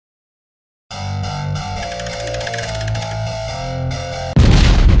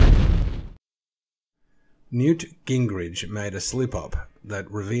Newt Gingrich made a slip-up that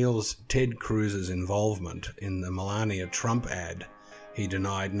reveals Ted Cruz's involvement in the Melania Trump ad he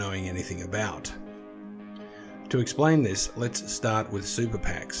denied knowing anything about. To explain this, let's start with Super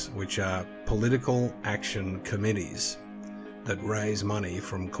PACs, which are political action committees that raise money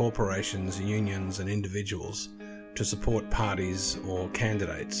from corporations, unions and individuals to support parties or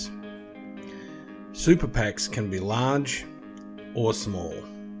candidates. Super PACs can be large or small.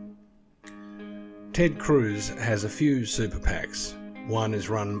 Ted Cruz has a few Super PACs. One is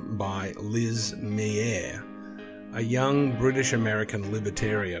run by Liz Mair, a young British-American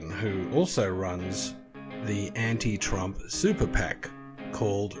libertarian who also runs the anti-Trump Super PAC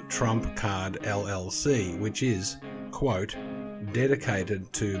called Trump Card LLC, which is, quote,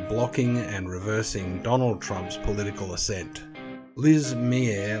 dedicated to blocking and reversing Donald Trump's political ascent. Liz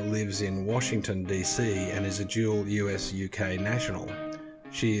Mair lives in Washington, D.C. and is a dual US-UK national.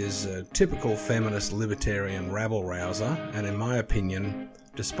 She is a typical feminist libertarian rabble-rouser and, in my opinion,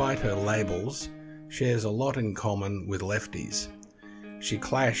 despite her labels, shares a lot in common with lefties. She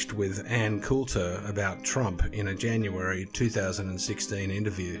clashed with Ann Coulter about Trump in a January 2016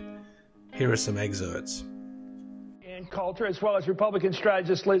 interview. Here are some excerpts. Coulter, as well as Republican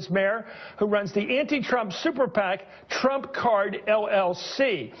strategist Liz Mair, who runs the anti-Trump Super PAC, Trump Card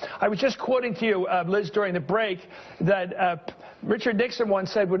LLC. I was just quoting to you, Liz, during the break, that Richard Nixon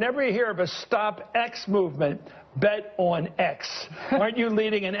once said, whenever you hear of a Stop X movement, bet on X. Aren't you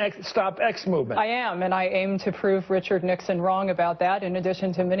leading an Stop X movement? I am, and I aim to prove Richard Nixon wrong about that, in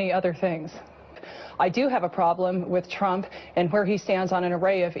addition to many other things. I do have a problem with Trump and where he stands on an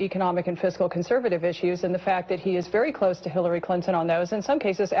array of economic and fiscal conservative issues, and the fact that he is very close to Hillary Clinton on those, in some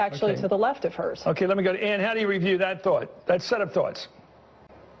cases actually to the left of hers. Okay, let me go to Ann. How do you review that thought, that set of thoughts?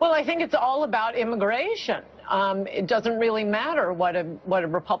 Well, I think it's all about immigration. It doesn't really matter what a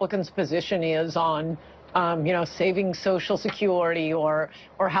Republican's position is on saving Social Security or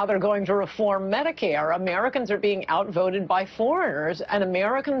how they're going to reform Medicare. Americans are being outvoted by foreigners, and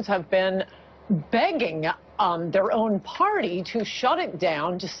Americans have been begging their own party to shut it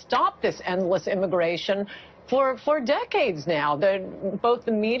down, to stop this endless immigration for decades now. Both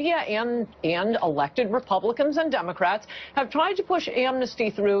the media and elected Republicans and Democrats have tried to push amnesty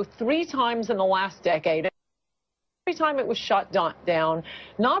through 3 times in the last decade. Every time it was shut down,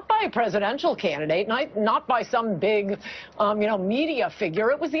 not by a presidential candidate, not by some big, media figure.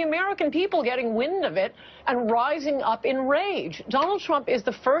 It was the American people getting wind of it and rising up in rage. Donald Trump is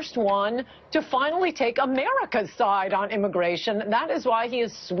the first one to finally take America's side on immigration. That is why he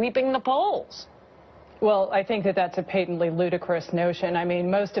is sweeping the polls. Well, I think that that's a patently ludicrous notion. I mean,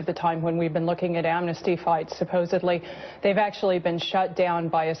 most of the time when we've been looking at amnesty fights, supposedly, they've actually been shut down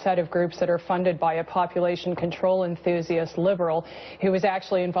by a set of groups that are funded by a population control enthusiast liberal who was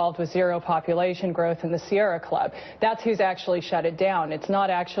actually involved with zero population growth in the Sierra Club. That's who's actually shut it down. It's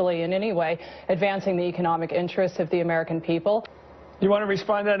not actually in any way advancing the economic interests of the American people. You want to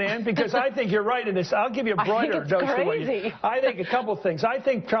respond to that, Ann? Because I think you're right in this. I'll give you a brighter dose of what I think a couple things. I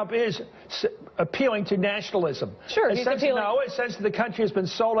think Trump is appealing to nationalism. Sure, he's appealing. No, it says the country has been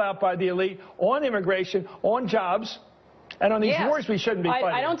sold out by the elite on immigration, on jobs, and on these wars we shouldn't be fighting.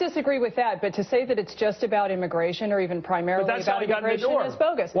 I don't disagree with that, but to say that it's just about immigration or even primarily about immigration is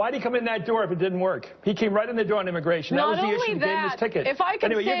bogus. Why did he come in that door if it didn't work? He came right in the door on immigration. That was the issue. He gave him his ticket. If I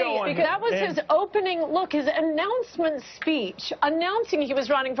could say, because that was his opening, his announcement speech announcing he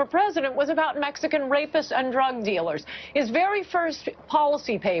was running for president was about Mexican rapists and drug dealers. His very first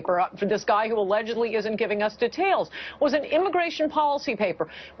policy paper, for this guy who allegedly isn't giving us details, was an immigration policy paper.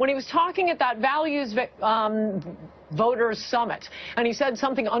 When he was talking at that values voters summit, and he said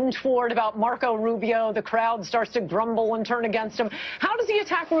something untoward about Marco Rubio, the crowd starts to grumble and turn against him. How does he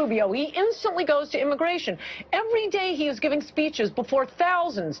attack Rubio? He instantly goes to immigration. Every day he is giving speeches before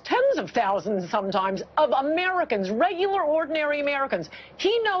thousands, tens of thousands sometimes, of Americans, regular, ordinary Americans.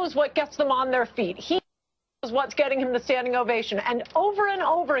 He knows what gets them on their feet. He knows what's getting him the standing ovation. And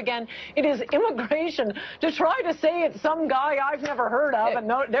over again, it is immigration. To try to say it's some guy I've never heard of, and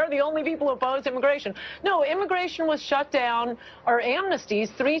they're the only people who oppose immigration. No, immigration was shut down, or amnesties,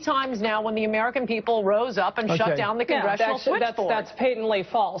 3 times now when the American people rose up and shut down the congressional switchboard. That's patently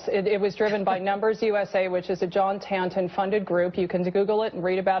false. It was driven by Numbers USA, which is a John Tanton-funded group. You can Google it and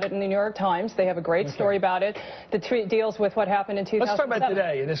read about it in the New York Times. They have a great story about it that deals with what happened in 2007. Let's talk about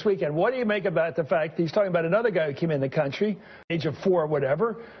today and this weekend. What do you make about the fact he's talking about another guy who came in the country, age of 4 or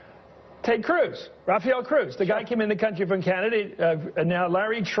whatever, Ted Cruz, Rafael Cruz, the guy came in the country from Canada. Now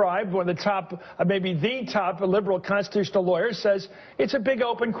Larry Tribe, one of the top, maybe the top liberal constitutional lawyers, says it's a big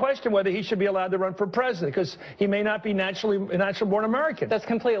open question whether he should be allowed to run for president because he may not be natural-born American. That's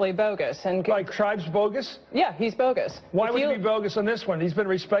completely bogus. And like Tribe's bogus? Yeah, he's bogus. Why would he be bogus on this one? He's been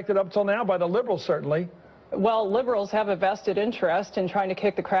respected up till now by the liberals, certainly. Well, liberals have a vested interest in trying to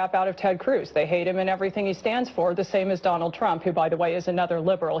kick the crap out of Ted Cruz. They hate him and everything he stands for, the same as Donald Trump, who, by the way, is another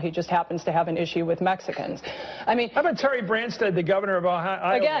liberal. He just happens to have an issue with Mexicans. I mean, how about Terry Branstad, the governor of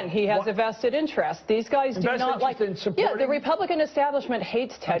Ohio? Again, he has a vested interest. These guys do not like... Yeah, the Republican establishment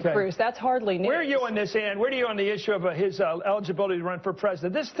hates Ted Cruz. That's hardly news. Where are you on this, Ann? Where are you on the issue of his eligibility to run for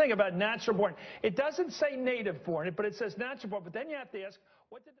president? This thing about natural-born, it doesn't say native-born, but it says natural-born. But then you have to ask,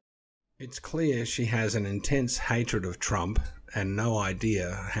 what did... It's clear she has an intense hatred of Trump and no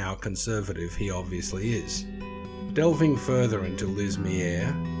idea how conservative he obviously is. Delving further into Liz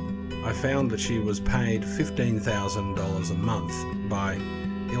Mair, I found that she was paid $15,000 a month by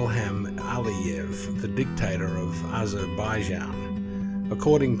Ilham Aliyev, the dictator of Azerbaijan,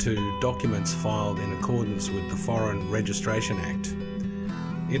 according to documents filed in accordance with the Foreign Registration Act.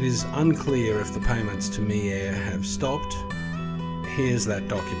 It is unclear if the payments to Mair have stopped. Here's that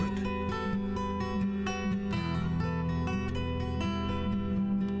document.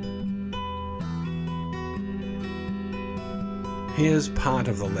 Here's part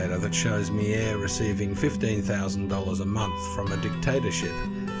of the letter that shows Mair receiving $15,000 a month from a dictatorship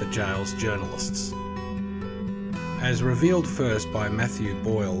that jails journalists. As revealed first by Matthew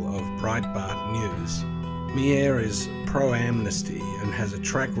Boyle of Breitbart News, Mair is pro-amnesty and has a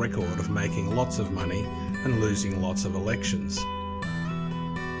track record of making lots of money and losing lots of elections.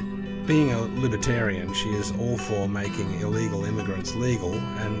 Being a libertarian, she is all for making illegal immigrants legal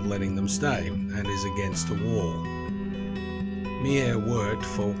and letting them stay, and is against a wall. Mair worked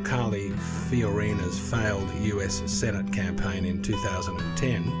for Carly Fiorina's failed US Senate campaign in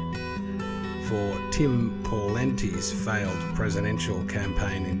 2010, for Tim Pawlenty's failed presidential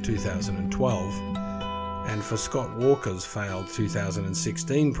campaign in 2012, and for Scott Walker's failed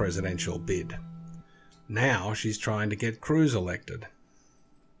 2016 presidential bid. Now she's trying to get Cruz elected.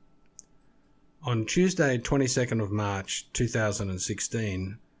 On Tuesday, 22nd of March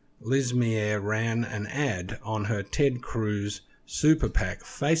 2016, Liz Mair ran an ad on her Ted Cruz Super PAC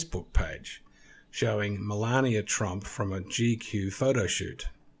Facebook page showing Melania Trump from a GQ photo shoot.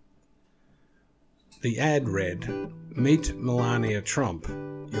 The ad read, "Meet Melania Trump,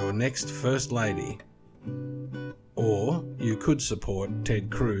 your next First Lady," or you could support Ted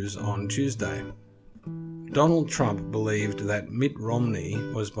Cruz on Tuesday. Donald Trump believed that Mitt Romney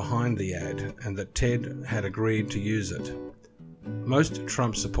was behind the ad and that Ted had agreed to use it. Most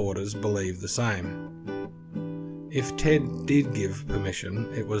Trump supporters believe the same. If Ted did give permission,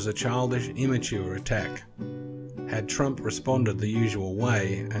 it was a childish, immature attack. Had Trump responded the usual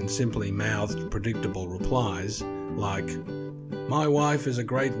way and simply mouthed predictable replies like, "My wife is a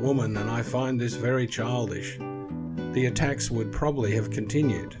great woman and I find this very childish," the attacks would probably have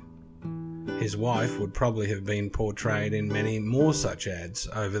continued. His wife would probably have been portrayed in many more such ads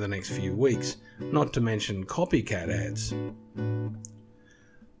over the next few weeks, not to mention copycat ads.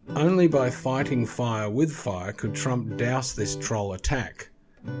 Only by fighting fire with fire could Trump douse this troll attack.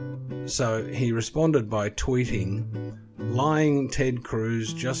 So he responded by tweeting, "Lying Ted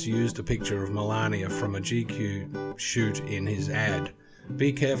Cruz just used a picture of Melania from a GQ shoot in his ad.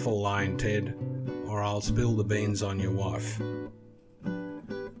 Be careful, lying Ted, or I'll spill the beans on your wife."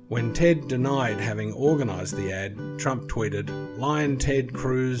 When Ted denied having organised the ad, Trump tweeted, "Lying Ted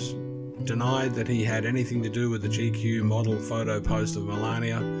Cruz denied that he had anything to do with the GQ model photo post of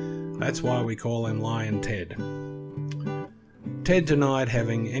Melania. That's why we call him Lying Ted." Ted denied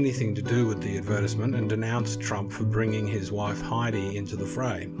having anything to do with the advertisement and denounced Trump for bringing his wife Heidi into the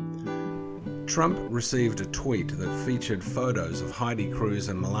fray. Trump received a tweet that featured photos of Heidi Cruz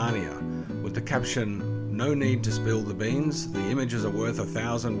and Melania with the caption, "No need to spill the beans, the images are worth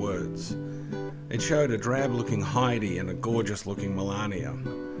 1,000 words." It showed a drab-looking Heidi and a gorgeous-looking Melania.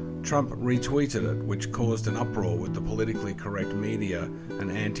 Trump retweeted it, which caused an uproar with the politically correct media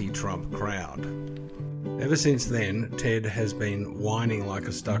and anti-Trump crowd. Ever since then, Ted has been whining like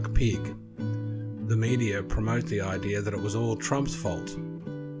a stuck pig. The media promote the idea that it was all Trump's fault.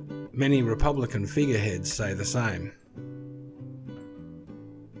 Many Republican figureheads say the same.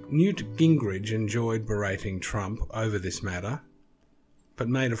 Newt Gingrich enjoyed berating Trump over this matter, but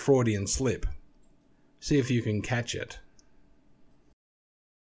made a Freudian slip. See if you can catch it.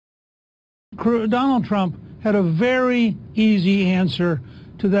 Donald Trump had a very easy answer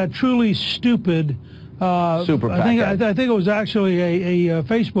to that truly stupid Super PAC ad. I think it was actually a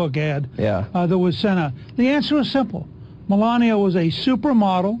Facebook ad that was sent out. The answer was simple. Melania was a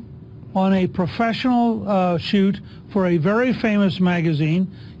supermodel on a professional shoot for a very famous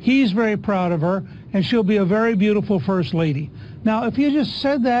magazine. He's very proud of her, and she'll be a very beautiful first lady. Now, if you just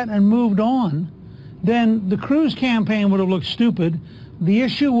said that and moved on, then the Cruz campaign would have looked stupid. The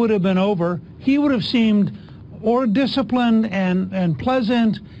issue would have been over. He would have seemed disciplined and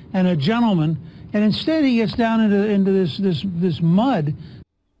pleasant and a gentleman, and instead he gets down into this mud.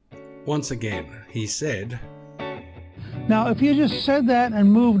 Once again, he said, now, if you just said that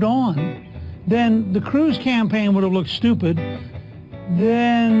and moved on, then the Cruz campaign would have looked stupid.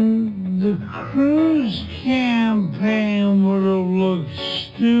 Then the Cruz campaign would have looked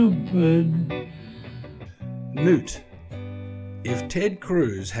stupid. Newt, if Ted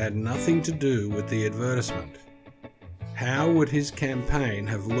Cruz had nothing to do with the advertisement, how would his campaign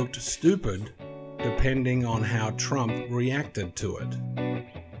have looked stupid depending on how Trump reacted to it?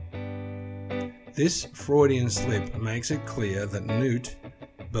 This Freudian slip makes it clear that Newt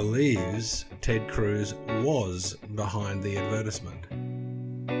believes Ted Cruz was behind the advertisement.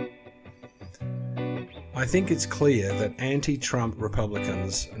 I think it's clear that anti-Trump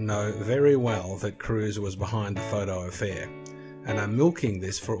Republicans know very well that Cruz was behind the photo affair and are milking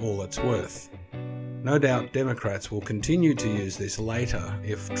this for all it's worth. No doubt Democrats will continue to use this later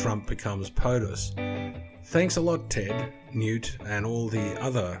if Trump becomes POTUS. Thanks a lot, Ted, Newt, and all the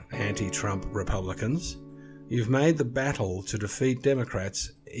other anti-Trump Republicans. You've made the battle to defeat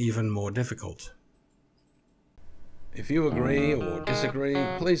Democrats even more difficult. If you agree or disagree,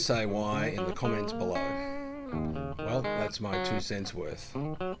 please say why in the comments below. Well, that's my 2 cents worth.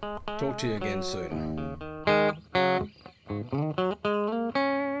 Talk to you again soon.